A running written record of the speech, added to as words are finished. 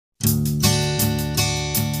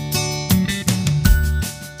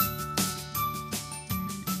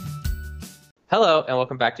Hello, and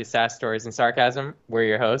welcome back to SAS Stories and Sarcasm. We're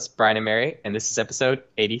your hosts, Brian and Mary, and this is episode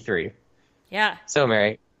 83. Yeah. So,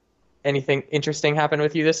 Mary, anything interesting happened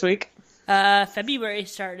with you this week? February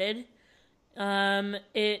started.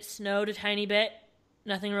 It snowed a tiny bit.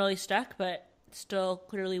 Nothing really stuck, but still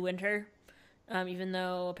clearly winter. Even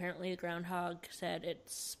though apparently the groundhog said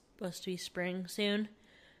it's supposed to be spring soon.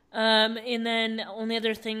 And then the only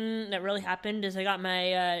other thing that really happened is I got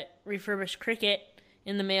my refurbished Cricut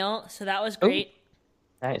in the mail, so that was Oh, great.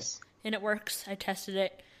 nice. And it works. I tested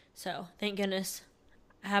it, so thank goodness.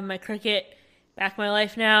 I have my Cricut back in my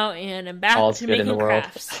life now, and I'm back All's to good in the making world.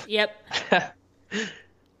 crafts. Yep.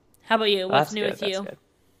 How about you? What's That's new good, with that's you? good.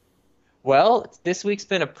 Well, this week's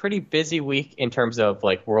been a pretty busy week in terms of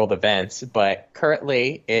like world events, but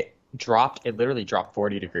currently it literally dropped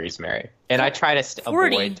 40 degrees, Mary. And I try to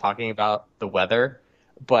 40. avoid talking about the weather,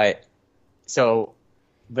 but so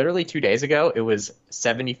literally 2 days ago, it was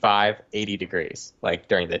 75, 80 degrees, like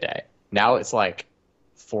during the day. Now it's like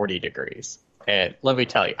 40 degrees. And let me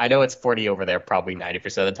tell you, I know it's 40 over there probably 90%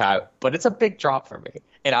 of the time, but it's a big drop for me.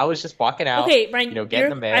 And I was just walking out, Okay, Brian, getting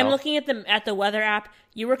the I'm mail. looking at the weather app.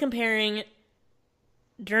 You were comparing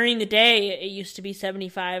during the day. It used to be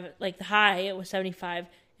 75, like the high. It was 75,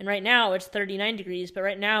 and right now it's 39 degrees. But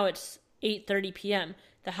right now it's 8:30 p.m.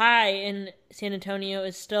 The high in San Antonio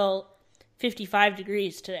is still 55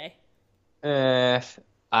 degrees today. I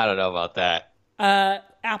don't know about that.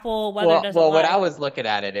 Apple weather Well, doesn't well, when I lie. was looking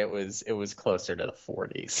at it, it was closer to the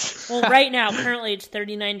 40s. Well, right now, currently it's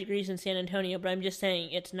 39 degrees in San Antonio, but I'm just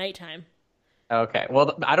saying it's nighttime. Okay.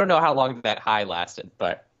 Well, I don't know how long that high lasted,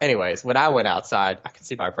 but anyways, when I went outside, I could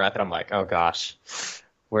see my breath, and I'm like, oh gosh,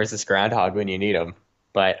 where's this groundhog when you need him?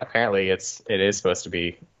 But apparently, it is supposed to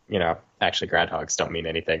be, actually groundhogs don't mean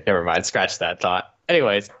anything. Never mind, scratch that thought.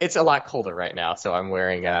 Anyways, it's a lot colder right now, so I'm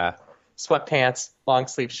wearing sweatpants, long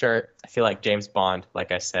sleeve shirt. I feel like James Bond,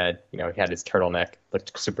 like I said, he had his turtleneck,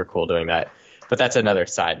 looked super cool doing that. But that's another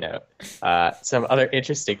side note. Some other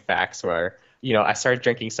interesting facts were, I started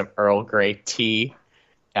drinking some Earl Grey tea,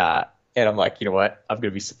 and I'm like, you know what? I'm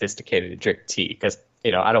gonna be sophisticated and drink tea because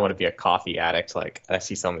I don't want to be a coffee addict. Like I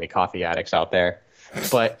see so many coffee addicts out there,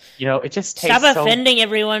 but it just Stop tastes so. offending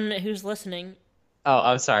everyone who's listening. Oh,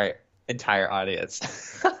 I'm sorry, entire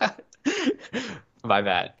audience. My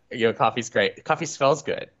bad. Coffee's great. Coffee smells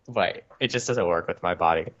good, but it just doesn't work with my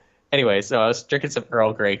body. Anyway, so I was drinking some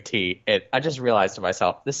Earl Grey tea, and I just realized to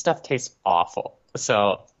myself, this stuff tastes awful.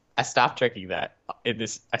 So I stopped drinking that.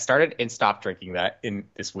 I started and stopped drinking that in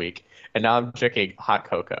this week, and now I'm drinking hot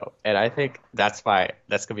cocoa. And I think that's gonna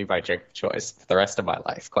be my drink of choice for the rest of my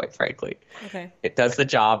life, quite frankly. Okay. It does the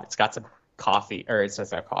job. It's got some coffee, or it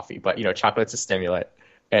doesn't have coffee, but chocolate's a stimulant,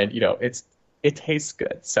 and it tastes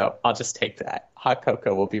good. So I'll just take that. Hot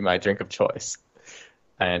cocoa will be my drink of choice,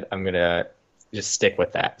 and I'm gonna just stick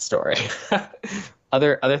with that story.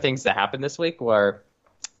 Other things that happened this week were,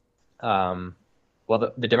 well,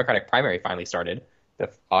 the Democratic primary finally started. The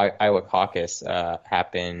Iowa caucus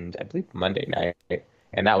happened, I believe, Monday night,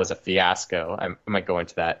 and that was a fiasco. I might go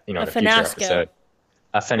into that, in A a future finasco. episode.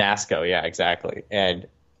 A finasco, yeah, exactly. And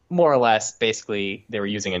more or less, basically, they were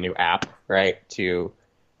using a new app, right, to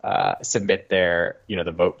submit the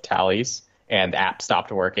vote tallies, and the app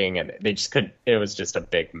stopped working, and they just couldn't. It was just a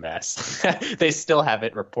big mess. They still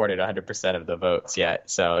haven't reported 100% of the votes yet,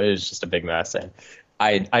 so it was just a big mess. And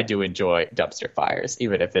I do enjoy dumpster fires,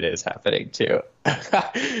 even if it is happening to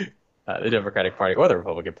the Democratic Party or the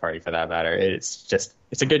Republican Party for that matter. It's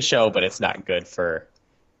a good show, but it's not good for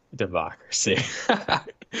democracy.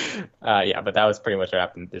 Yeah, but that was pretty much what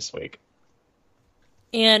happened this week.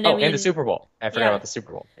 And I Oh, and the mean, Super Bowl. I forgot yeah. about the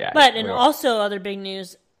Super Bowl. Yeah, But, we and won't- also other big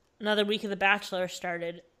news, another week of The Bachelor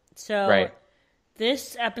started. So right,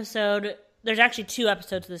 this episode, there's actually two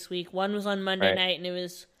episodes this week. One was on Monday right. night, and it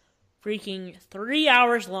was freaking 3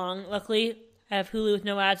 hours long. Luckily, I have Hulu with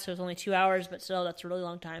no ads, so it's only 2 hours, but still, that's a really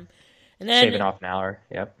long time. And Shaving off an hour.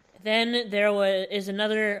 Yep. then there is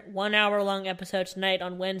another 1 hour long episode tonight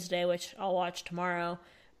on Wednesday, which I'll watch tomorrow.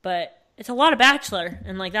 But it's a lot of Bachelor,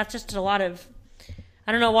 and like that's just a lot of.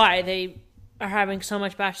 I don't know why they are having so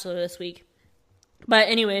much Bachelor this week. But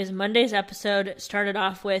anyways, Monday's episode started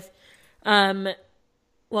off with,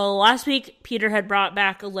 well, last week Peter had brought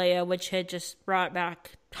back Alea, which had just brought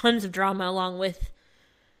back tons of drama along with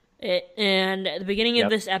it. And the beginning of Yep.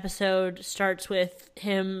 this episode starts with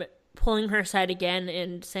him pulling her aside again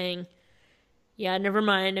and saying, yeah, never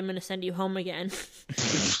mind, I'm going to send you home again.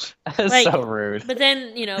 That's Like, so rude. But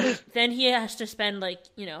then, then he has to spend, a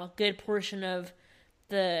good portion of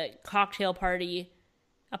the cocktail party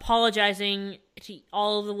apologizing to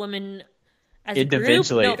all of the women as a group.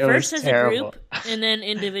 Individually, No, it was first as terrible. a group, and then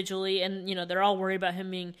individually. And, they're all worried about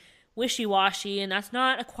him being wishy-washy, and that's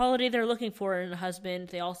not a quality they're looking for in a husband,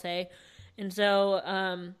 they all say. And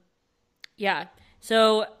so, yeah.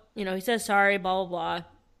 So, he says sorry, blah, blah,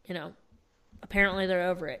 blah. Apparently they're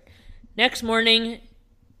over it. Next morning,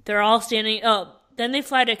 they're all standing. Oh, then they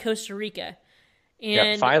fly to Costa Rica.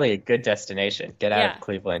 And finally a good destination. Get out of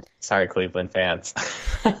Cleveland. Sorry, Cleveland fans.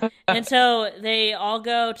 And so they all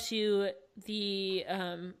go to the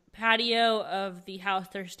patio of the house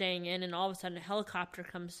they're staying in, and all of a sudden a helicopter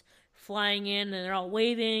comes flying in, and they're all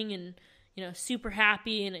waving and, super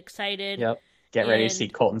happy and excited. Yep. Get ready to see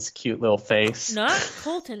Colton's cute little face. Not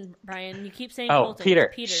Colton, Brian. You keep saying Colton. Colton.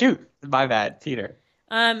 Peter. Peter. Shoot. My bad. Peter.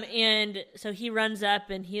 And so he runs up,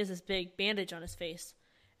 and he has this big bandage on his face.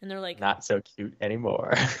 And they're like, not so cute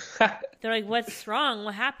anymore. They're like, what's wrong?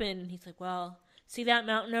 What happened? And he's like, well, see that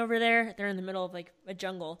mountain over there? They're in the middle of like a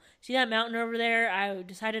jungle. See that mountain over there? I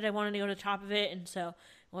decided I wanted to go to the top of it. And so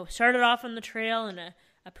we started off on the trail, and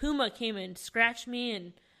a puma came and scratched me.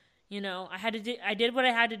 And, I did what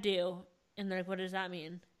I had to do. And they're like, what does that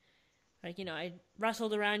mean? Like, I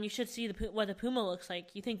wrestled around. You should see what the puma looks like.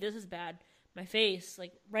 You think this is bad. My face,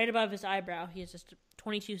 like right above his eyebrow, he has just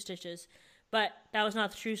 22 stitches. But that was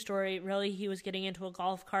not the true story. Really, he was getting into a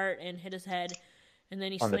golf cart and hit his head. And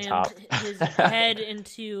then he slammed his head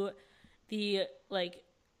into the, like,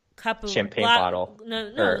 cup of... champagne bottle.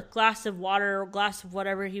 No, glass of water or glass of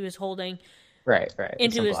whatever he was holding. Right.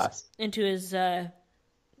 Into his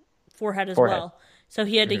forehead as well. So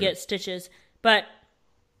he had to get stitches. But,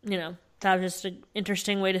 that was just an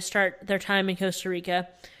interesting way to start their time in Costa Rica.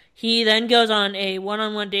 He then goes on a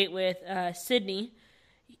one-on-one date with Sydney,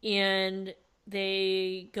 and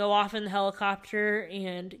they go off in the helicopter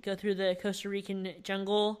and go through the Costa Rican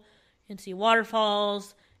jungle and see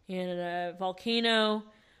waterfalls and a volcano.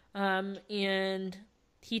 And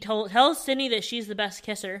he tells Sydney that she's the best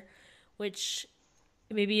kisser, which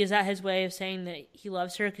maybe is that his way of saying that he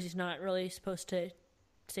loves her, because he's not really supposed to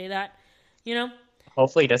say that,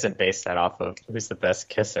 Hopefully he doesn't base that off of who's the best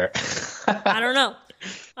kisser. I don't know.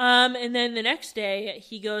 And then the next day,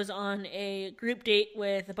 he goes on a group date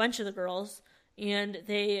with a bunch of the girls, and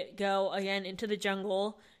they go again into the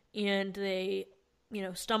jungle, and they,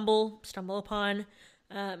 stumble upon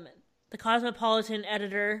the Cosmopolitan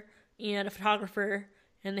editor and a photographer,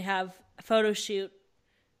 and they have a photo shoot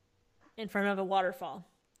in front of a waterfall.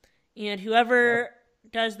 And whoever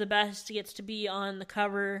does the best gets to be on the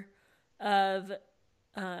cover of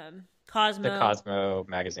Cosmo. The Cosmo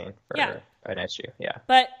magazine for an issue, yeah.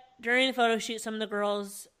 But during the photo shoot, some of the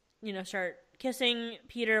girls, start kissing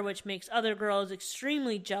Peter, which makes other girls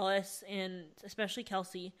extremely jealous, and especially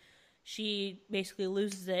Kelsey. She basically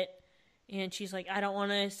loses it, and she's like, I don't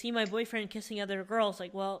want to see my boyfriend kissing other girls.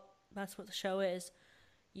 Like, well, that's what the show is.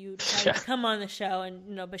 You decided to come on the show,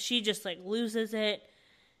 and, but she just, like, loses it,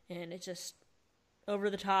 and it's just over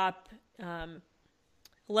the top.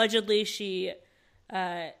 Allegedly, she,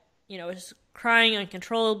 was crying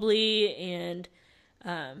uncontrollably, and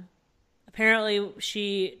apparently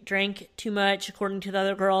she drank too much, according to the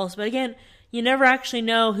other girls. But again, you never actually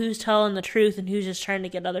know who's telling the truth and who's just trying to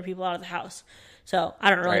get other people out of the house. So I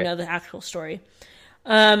don't really know the actual story.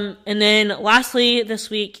 And then lastly, this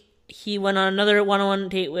week, he went on another one-on-one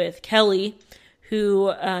date with Kelly,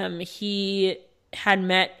 who he had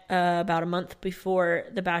met about a month before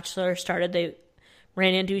The Bachelor started. They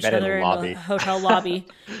ran into each other in the hotel lobby.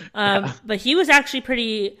 But he was actually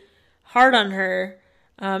pretty hard on her.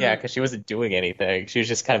 Because she wasn't doing anything. She was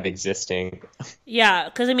just kind of existing. Yeah,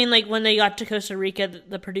 because, when they got to Costa Rica,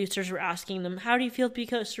 the producers were asking them, how do you feel to be in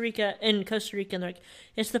Costa Rica? And they're like,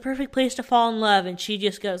 it's the perfect place to fall in love. And she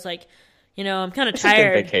just goes like, I'm kind of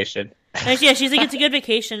tired. It's a good vacation. And she's like, it's a good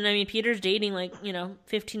vacation. Peter's dating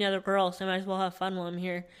 15 other girls, so I might as well have fun while I'm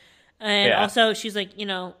here. And also, she's like,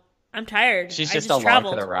 I'm tired. She's just along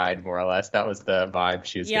for the ride, more or less. That was the vibe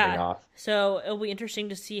she was giving off. So it'll be interesting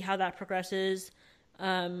to see how that progresses.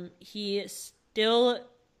 He still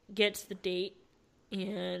gets the date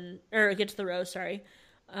gets the rose, sorry.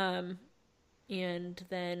 And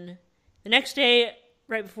then the next day,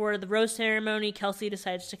 right before the rose ceremony, Kelsey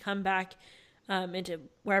decides to come back into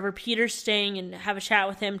wherever Peter's staying and have a chat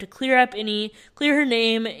with him to clear her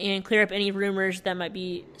name and clear up any rumors that might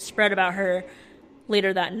be spread about her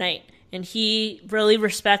later that night. And he really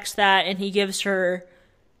respects that, and he gives her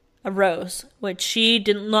a rose, which she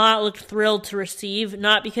did not look thrilled to receive,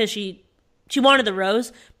 not because she wanted the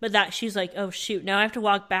rose, but that she's like, oh shoot, now I have to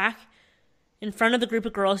walk back in front of the group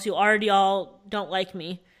of girls who already all don't like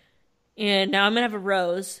me, and now I'm gonna have a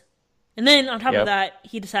rose. And then on top of that,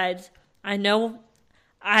 he decides, I know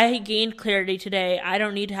I gained clarity today. I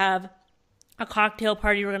don't need to have a cocktail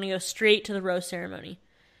party. We're going to go straight to the rose ceremony.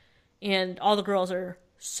 And all the girls are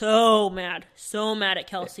so mad at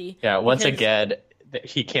Kelsey. Yeah, once again,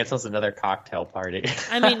 he cancels another cocktail party.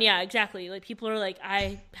 I mean, yeah, exactly. Like, people are like,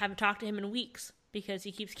 I haven't talked to him in weeks because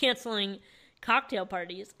he keeps canceling cocktail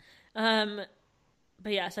parties. But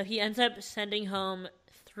yeah, so he ends up sending home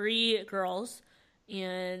 3 girls,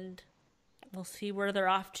 and we'll see where they're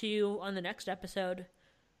off to on the next episode.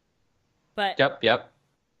 But Yep. yeah.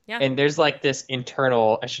 And there's like this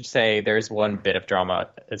internal, I should say, there's one bit of drama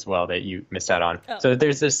as well that you missed out on. Oh. So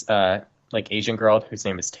there's this like Asian girl whose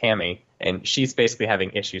name is Tammy, and she's basically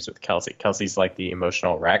having issues with Kelsey. Kelsey's like the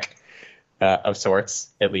emotional wreck of sorts,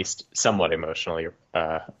 at least somewhat emotionally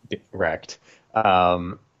wrecked.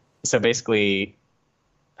 So basically,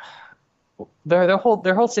 their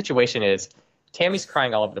whole situation is Tammy's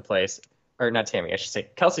crying all over the place, or not Tammy, I should say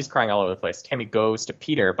Kelsey's crying all over the place. Tammy goes to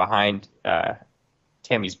Peter behind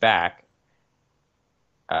Tammy's back,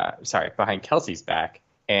 behind Kelsey's back,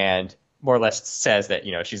 and more or less says that,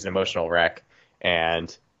 you know, she's an emotional wreck,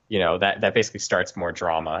 and, you know, that basically starts more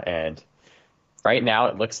drama. And right now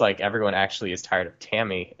it looks like everyone actually is tired of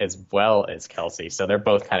Tammy as well as Kelsey, so they're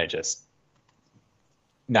both kind of just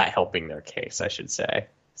not helping their case, I should say.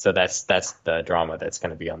 So that's the drama that's going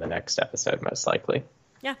to be on the next episode, most likely.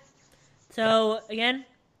 Yeah. So, again,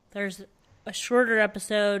 there's a shorter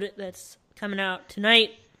episode that's coming out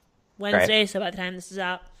tonight, Wednesday. Right. So by the time this is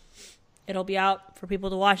out, it'll be out for people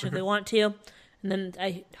to watch if they want to. And then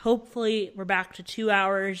hopefully we're back to 2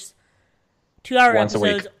 hours. 2-hour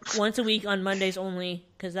episodes once a week on Mondays only,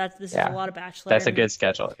 because this is a lot of Bachelor. That's a good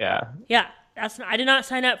schedule, yeah. Yeah. I did not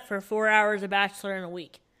sign up for 4 hours of Bachelor in a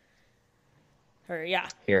week. Or, yeah.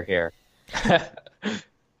 Here.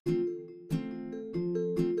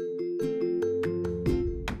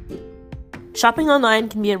 Shopping online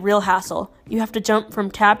can be a real hassle. You have to jump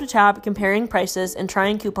from tab to tab comparing prices and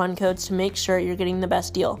trying coupon codes to make sure you're getting the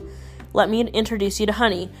best deal. Let me introduce you to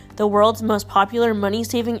Honey, the world's most popular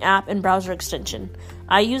money-saving app and browser extension.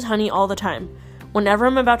 I use Honey all the time. Whenever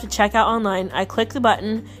I'm about to check out online, I click the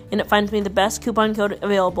button and it finds me the best coupon code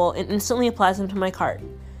available and instantly applies them to my cart.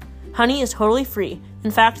 Honey is totally free.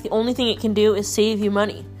 In fact, the only thing it can do is save you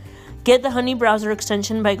money. Get the Honey browser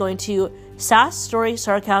extension by going to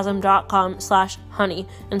sasstorysarcasm.com/honey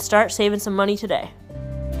and start saving some money today.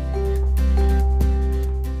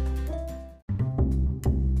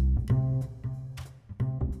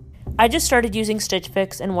 I just started using Stitch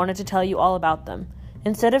Fix and wanted to tell you all about them.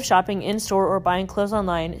 Instead of shopping in-store or buying clothes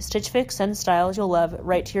online, Stitch Fix sends styles you'll love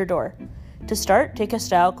right to your door. To start, take a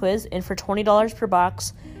style quiz, and for $20 per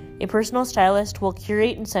box, a personal stylist will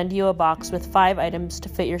curate and send you a box with 5 items to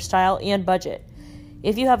fit your style and budget.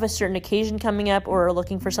 If you have a certain occasion coming up or are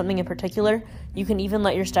looking for something in particular, you can even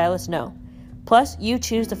let your stylist know. Plus, you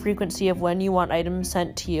choose the frequency of when you want items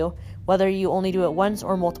sent to you, whether you only do it once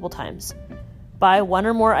or multiple times. Buy 1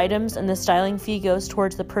 or more items and the styling fee goes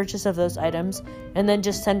towards the purchase of those items, and then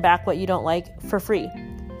just send back what you don't like for free.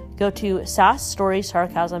 Go to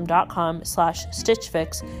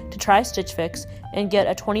sasstorysarcasm.com/stitchfix to try Stitch Fix and get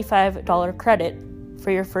a $25 credit for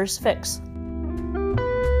your first fix.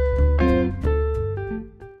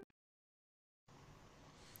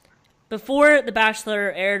 Before The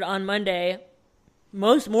Bachelor aired on Monday,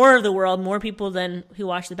 more of the world, more people than who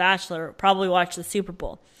watched The Bachelor probably watched the Super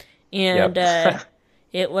Bowl. And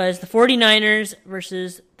it was the 49ers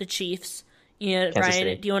versus the Chiefs. And Kansas Brian,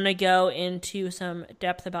 City. do you want to go into some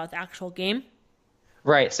depth about the actual game?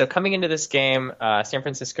 Right. So coming into this game, San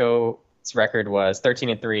Francisco's record was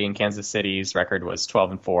 13-3, and Kansas City's record was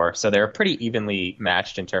 12-4. So they're pretty evenly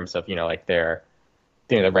matched in terms of, like their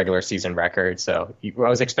the regular season record. So I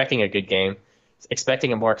was expecting a good game,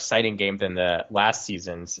 expecting a more exciting game than the last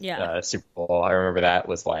season's Super Bowl. I remember that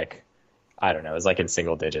was like, I don't know, it was like in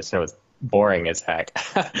single digits, and it was boring as heck.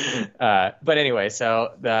 But anyway,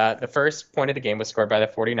 so the first point of the game was scored by the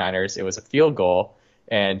 49ers. It was a field goal.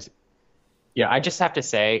 And I just have to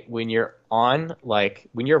say, when you're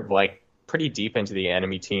pretty deep into the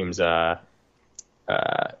enemy team's, like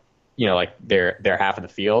their half of the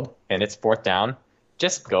field, and it's 4th down,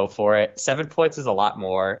 just go for it. 7 points is a lot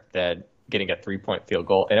more than getting a 3-point field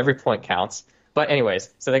goal, and every point counts. But anyways,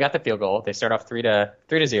 so they got the field goal. They start off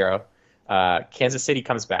 3-0. Kansas City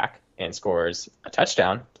comes back and scores a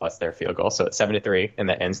touchdown plus their field goal, so it's 7-3, and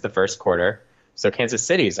that ends the first quarter. So Kansas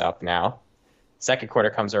City's up now. Second quarter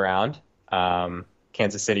comes around.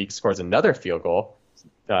 Kansas City scores another field goal,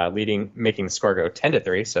 making the score go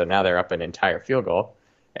 10-3. So now they're up an entire field goal.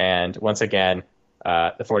 And once again,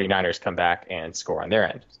 the 49ers come back and score on their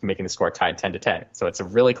end, making the score tied 10-10. So it's a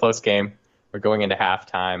really close game. We're going into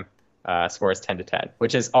halftime. Score is 10-10,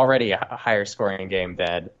 which is already a higher scoring game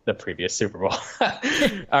than the previous Super Bowl.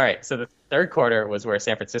 All right, so the third quarter was where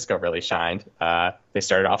San Francisco really shined. They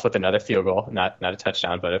started off with another field goal, not a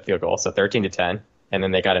touchdown, but a field goal, so 13-10, and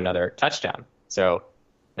then they got another touchdown. So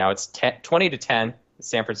now it's 20-10,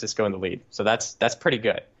 San Francisco in the lead. So that's pretty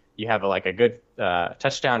good. You have a good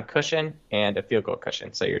touchdown cushion and a field goal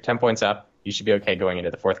cushion. So you're 10 points up. You should be okay going into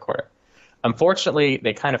the fourth quarter. Unfortunately,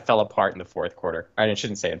 they kind of fell apart in the fourth quarter. I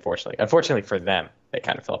shouldn't say unfortunately. Unfortunately for them, they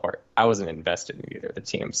kind of fell apart. I wasn't invested in either of the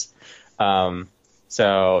teams.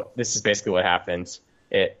 So this is basically what happened.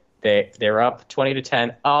 They were up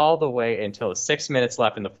 20-10 all the way until 6 minutes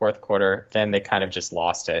left in the fourth quarter. Then they kind of just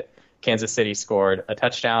lost it. Kansas City scored a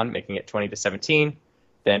touchdown, making it 20-17.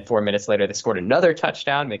 Then 4 minutes later, they scored another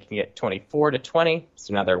touchdown, making it 24-20.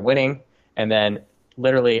 So now they're winning. And then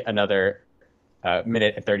literally another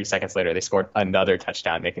minute and 30 seconds later, they scored another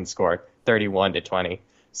touchdown, making the score 31-20.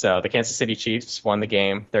 So the Kansas City Chiefs won the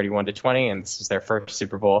game 31-20, and this is their first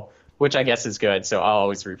Super Bowl, which I guess is good. So I'll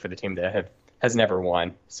always root for the team that has never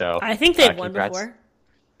won. So I think they've won before.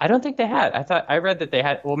 I don't think they had. I read that they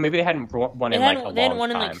had. Well, maybe they hadn't won in like a long time. They hadn't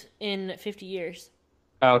won in 50 years.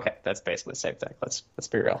 Oh, okay, that's basically the same thing. Let's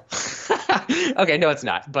be real. Okay, no, it's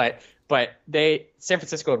not. But San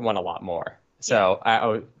Francisco had won a lot more.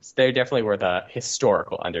 So they definitely were the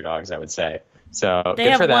historical underdogs, I would say. So they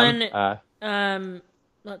good for them.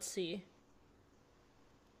 Let's see.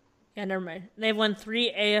 Yeah, never mind. They've won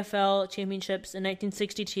 3 AFL championships in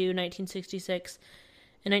 1962, 1966,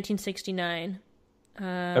 and 1969.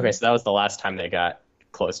 Okay, so that was the last time they got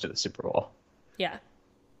close to the Super Bowl. Yeah.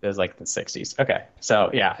 It was like the 60s. Okay. So,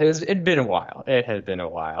 yeah, it'd been a while. It had been a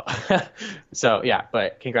while. So, yeah,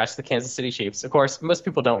 but congrats to the Kansas City Chiefs. Of course, most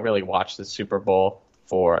people don't really watch the Super Bowl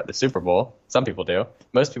for the Super Bowl. Some people do.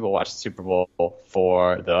 Most people watch the Super Bowl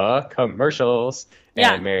for the commercials.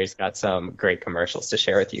 Yeah. And Mary's got some great commercials to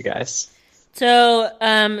share with you guys. So,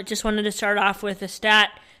 just wanted to start off with a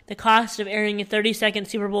stat. The cost of airing a 30-second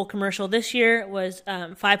Super Bowl commercial this year was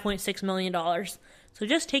 $5.6 million. So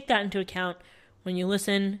just take that into account when you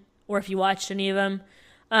listen or if you watched any of them.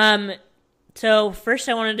 So first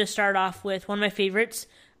I wanted to start off with one of my favorites,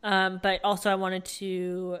 but also I wanted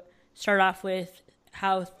to start off with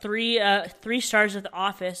how three stars of The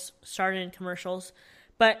Office started in commercials.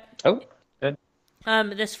 But good.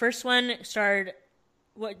 This first one starred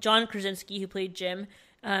John Krasinski, who played Jim.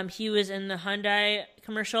 He was in the Hyundai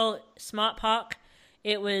commercial Smart Park.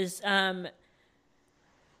 It was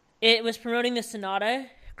promoting the Sonata.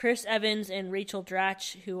 Chris Evans and Rachel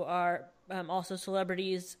Dratch, who are also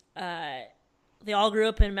celebrities, they all grew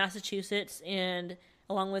up in Massachusetts, and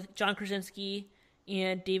along with John Krasinski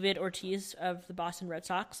and David Ortiz of the Boston Red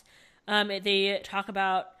Sox, they talk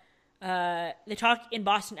in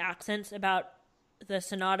Boston accents about the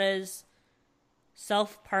Sonata's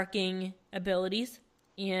self-parking abilities,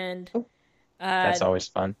 and that's always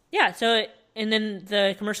fun. Yeah. So, and then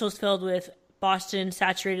the commercial is filled with Boston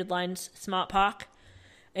saturated lines, Smart Park,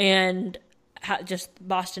 and just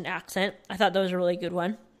Boston accent. I thought that was a really good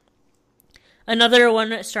one. Another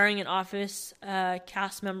one starring an Office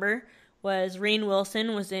cast member was Rainn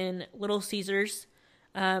Wilson, was in Little Caesars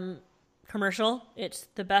commercial. It's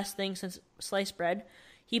the best thing since sliced bread.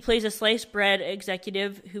 He plays a sliced bread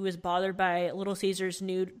executive who is bothered by Little Caesars'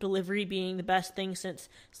 new delivery being the best thing since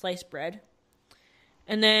sliced bread.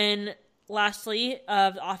 And then lastly,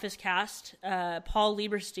 of the Office cast, Paul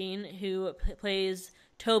Lieberstein, who plays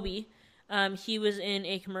Toby. He was in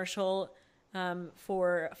a commercial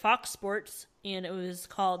for Fox Sports, and it was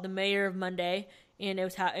called The Mayor of Monday, and it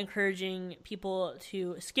was encouraging people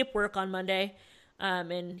to skip work on Monday,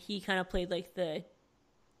 and he kind of played like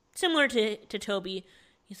similar to Toby.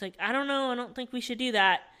 He's like, I don't think we should do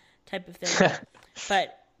that type of thing.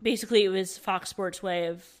 But basically it was Fox's way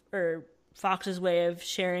of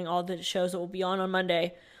sharing all the shows that will be on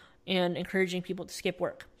Monday and encouraging people to skip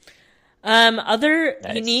work. Other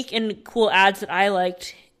nice. Unique and cool ads that I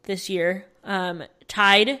liked this year,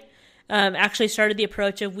 Tide actually started the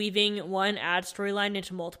approach of weaving one ad storyline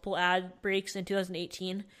into multiple ad breaks in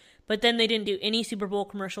 2018, but then they didn't do any Super Bowl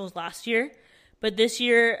commercials last year. But this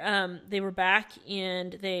year, they were back,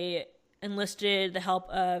 and they enlisted the help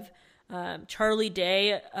of Charlie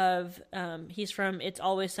Day he's from It's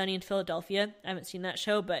Always Sunny in Philadelphia. I haven't seen that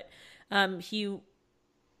show, but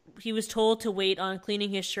he was told to wait on cleaning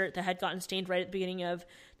his shirt that had gotten stained right at the beginning of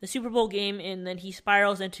the Super Bowl game, and then he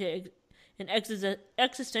spirals into an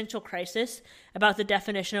existential crisis about the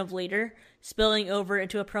definition of later, spilling over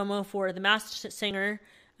into a promo for The Masked Singer,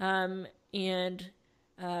 and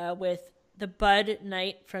with the Bud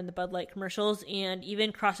Knight from the Bud Light commercials, and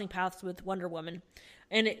even crossing paths with Wonder Woman.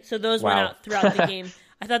 And so those went Wow. out throughout the game.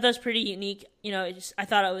 I thought that was pretty unique. I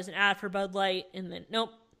thought it was an ad for Bud Light, and then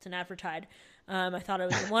nope, it's an ad for Tide. I thought it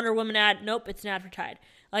was a Wonder Woman ad. Nope, it's an ad for Tide.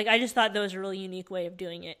 Like, I just thought that was a really unique way of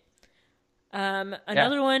doing it.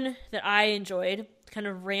 Another one that I enjoyed, kind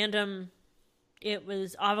of random, it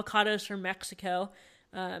was avocados from Mexico.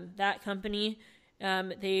 That company,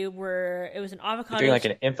 it was an avocado. Doing like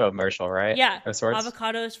an infomercial, right? Yeah, Of sorts.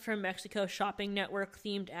 Avocados from Mexico shopping network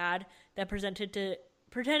themed ad that pretended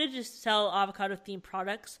to sell avocado themed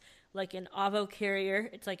products, like an Avo Carrier.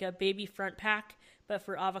 It's like a baby front pack, but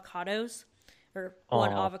for avocados, or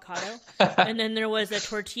one avocado. And then there was a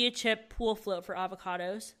tortilla chip pool float for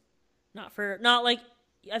avocados. Not like,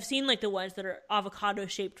 I've seen like the ones that are avocado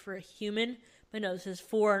shaped for a human, but no, this is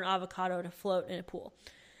for an avocado to float in a pool.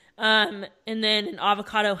 And then an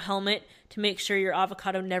avocado helmet to make sure your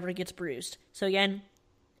avocado never gets bruised. So again,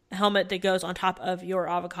 a helmet that goes on top of your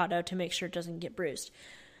avocado to make sure it doesn't get bruised.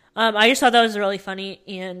 I just thought that was really funny,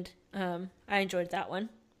 and I enjoyed that one.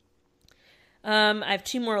 I have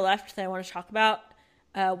two more left that I want to talk about.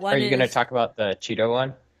 Are you going to talk about the Cheeto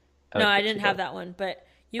one? No, I didn't have that one, but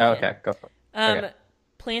you Oh, can. okay, go for it. Okay.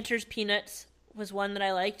 Planters Peanuts was one that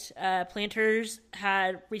I liked. Planters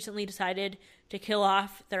had recently decided to kill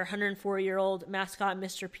off their 104-year-old mascot,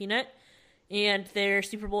 Mr. Peanut, and their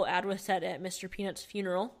Super Bowl ad was set at Mr. Peanut's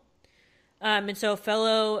funeral. And so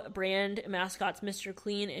fellow brand mascots Mr.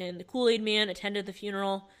 Clean and the Kool-Aid Man attended the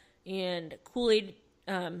funeral, and the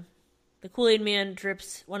Kool-Aid Man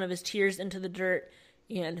drips one of his tears into the dirt,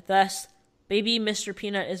 and thus baby Mr.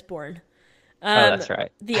 Peanut is born. That's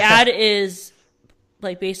right. The ad is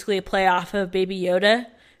like basically a play off of Baby Yoda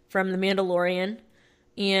from The Mandalorian,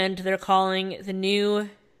 and they're calling the new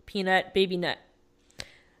Peanut Baby Nut.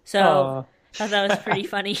 So I thought that was pretty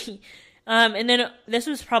funny. And then this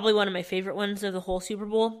was probably one of my favorite ones of the whole Super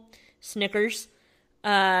Bowl, Snickers.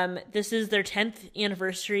 This is their 10th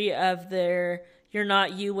anniversary of their "You're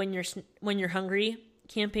Not You When You're Hungry"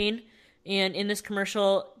 campaign, and in this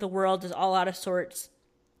commercial, the world is all out of sorts.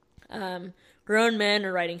 Grown men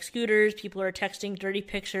are riding scooters, people are texting dirty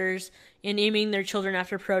pictures and naming their children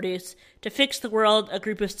after produce. To fix the world, a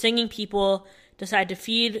group of singing people decide to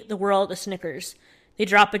feed the world a Snickers. They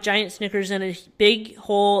drop a giant Snickers in a big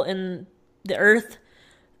hole in the earth,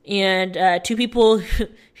 and two people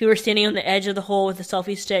who are standing on the edge of the hole with a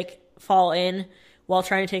selfie stick fall in while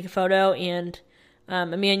trying to take a photo, and a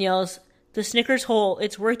man yells, "The Snickers hole,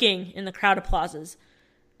 it's working," and the crowd applauds.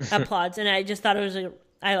 And I just thought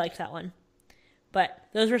I liked that one. But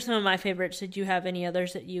those were some of my favorites. Did you have any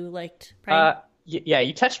others that you liked, Brian? Yeah,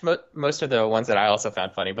 you touched most of the ones that I also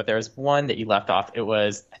found funny, but there was one that you left off. I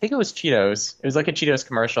think it was Cheetos. It was like a Cheetos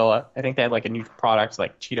commercial. I think they had like a new product,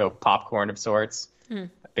 like Cheeto popcorn of sorts.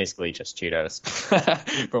 Basically just Cheetos,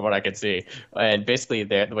 from what I could see. And basically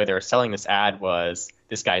the way they were selling this ad was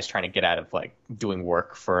this guy's trying to get out of like doing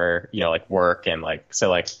work for, like work, and like, so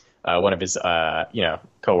like, one of his,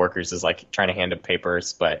 coworkers is like trying to hand him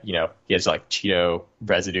papers, but he has like Cheeto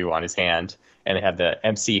residue on his hand, and they have the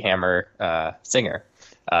MC Hammer singer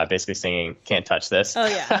basically singing "Can't Touch This" Oh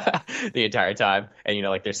yeah. the entire time. And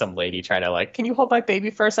like there's some lady trying to like, "Can you hold my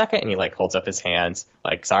baby for a second?" And he like holds up his hands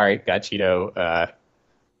like, "Sorry, got Cheeto."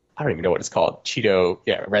 I don't even know what it's called. Cheeto,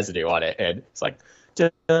 residue on it, and it's like,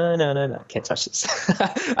 "No, can't touch this." I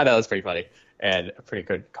thought it was pretty funny and a pretty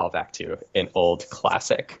good callback to an old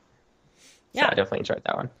classic. Yeah, so I definitely enjoyed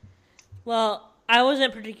that one. Well, I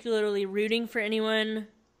wasn't particularly rooting for anyone.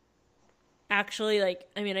 Actually, I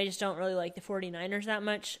just don't really like the 49ers that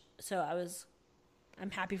much, so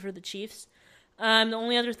I'm happy for the Chiefs. The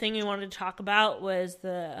only other thing we wanted to talk about was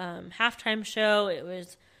the halftime show. It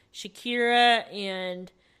was Shakira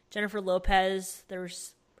and Jennifer Lopez. There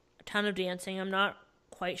was a ton of dancing. I'm not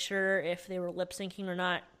quite sure if they were lip syncing or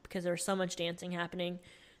not, because there was so much dancing happening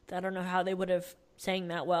that I don't know how they would have sang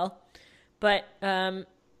that well. But,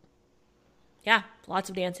 lots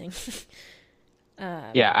of dancing.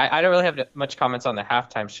 I don't really have much comments on the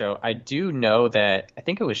halftime show. I do know that I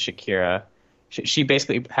think it was Shakira. She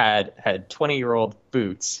basically had 20-year-old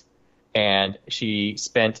boots, and she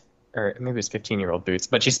spent, or maybe it was 15-year-old boots,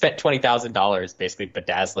 but she spent $20,000 basically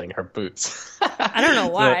bedazzling her boots. I don't know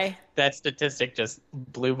why. So that statistic just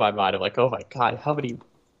blew my mind. I'm like, oh my God, how many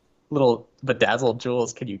little bedazzled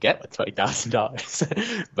jewels can you get with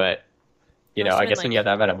 $20,000? But I guess when you have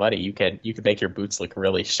that amount of money, you could make your boots look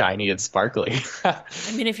really shiny and sparkly. I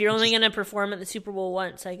mean, if you're only going to perform at the Super Bowl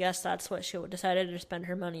once, I guess that's what she decided to spend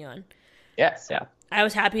her money on. Yes, yeah. I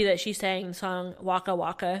was happy that she sang the song Waka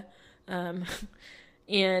Waka.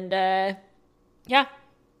 And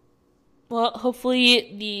Well,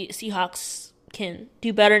 hopefully the Seahawks can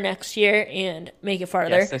do better next year and make it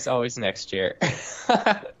farther. Yes, there's always next year.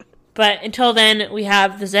 But until then, we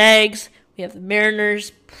have the Zags, we have the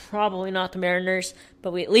Mariners, probably not the Mariners,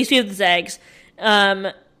 but at least we have the Zags.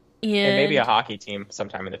 And maybe a hockey team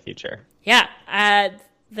sometime in the future. Yeah,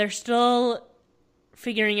 they're still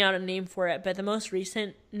figuring out a name for it, but the most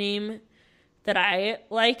recent name that I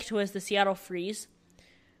liked was the Seattle Freeze.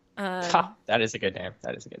 That is a good name.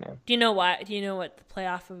 Do you know why? Do you know what the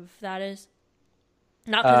playoff of that is?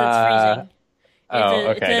 Not because it's freezing.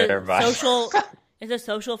 Okay, never mind. It's a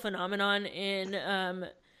social phenomenon in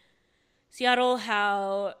Seattle.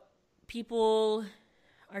 How people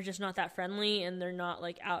are just not that friendly, and they're not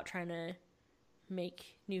like out trying to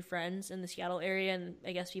make new friends in the Seattle area. And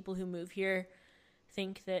I guess people who move here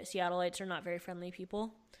think that Seattleites are not very friendly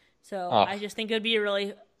people. So I just think it would be a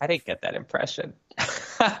really... I didn't get that impression.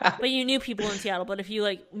 But you knew people in Seattle. But if you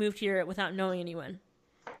like moved here without knowing anyone,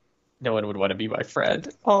 no one would want to be my friend.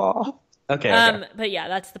 Oh, okay. But yeah,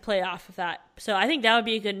 that's the playoff of that. So I think that would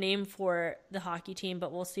be a good name for the hockey team.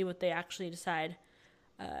 But we'll see what they actually decide.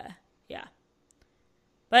 Yeah.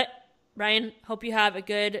 But Ryan, hope you have a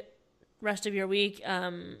good rest of your week.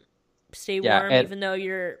 Stay warm, even though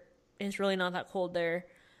it's really not that cold there.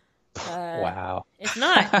 Wow. It's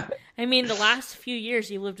not. I mean, the last few years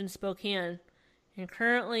you lived in Spokane, and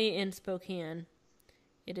currently in Spokane,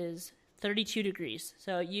 it is 32 degrees.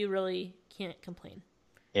 So you really can't complain.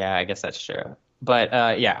 Yeah, I guess that's true. But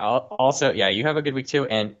also, you have a good week too.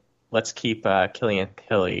 And let's keep Killian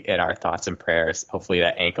Tilly in our thoughts and prayers. Hopefully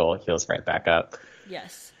that ankle heals right back up.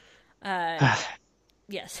 Yes.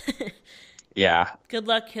 Yes. Yeah. Good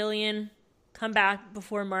luck, Killian. Come back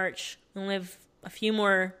before March and live a few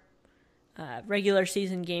more regular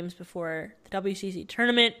season games before the WCC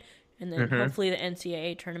tournament, and then hopefully the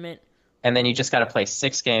NCAA tournament. And then you just got to play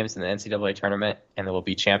 6 games in the NCAA tournament, and then we'll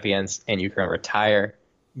be champions, and you can retire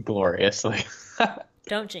gloriously.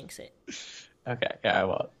 Don't jinx it. Okay, yeah, I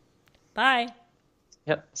won't. Bye.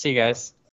 Yep, see you guys.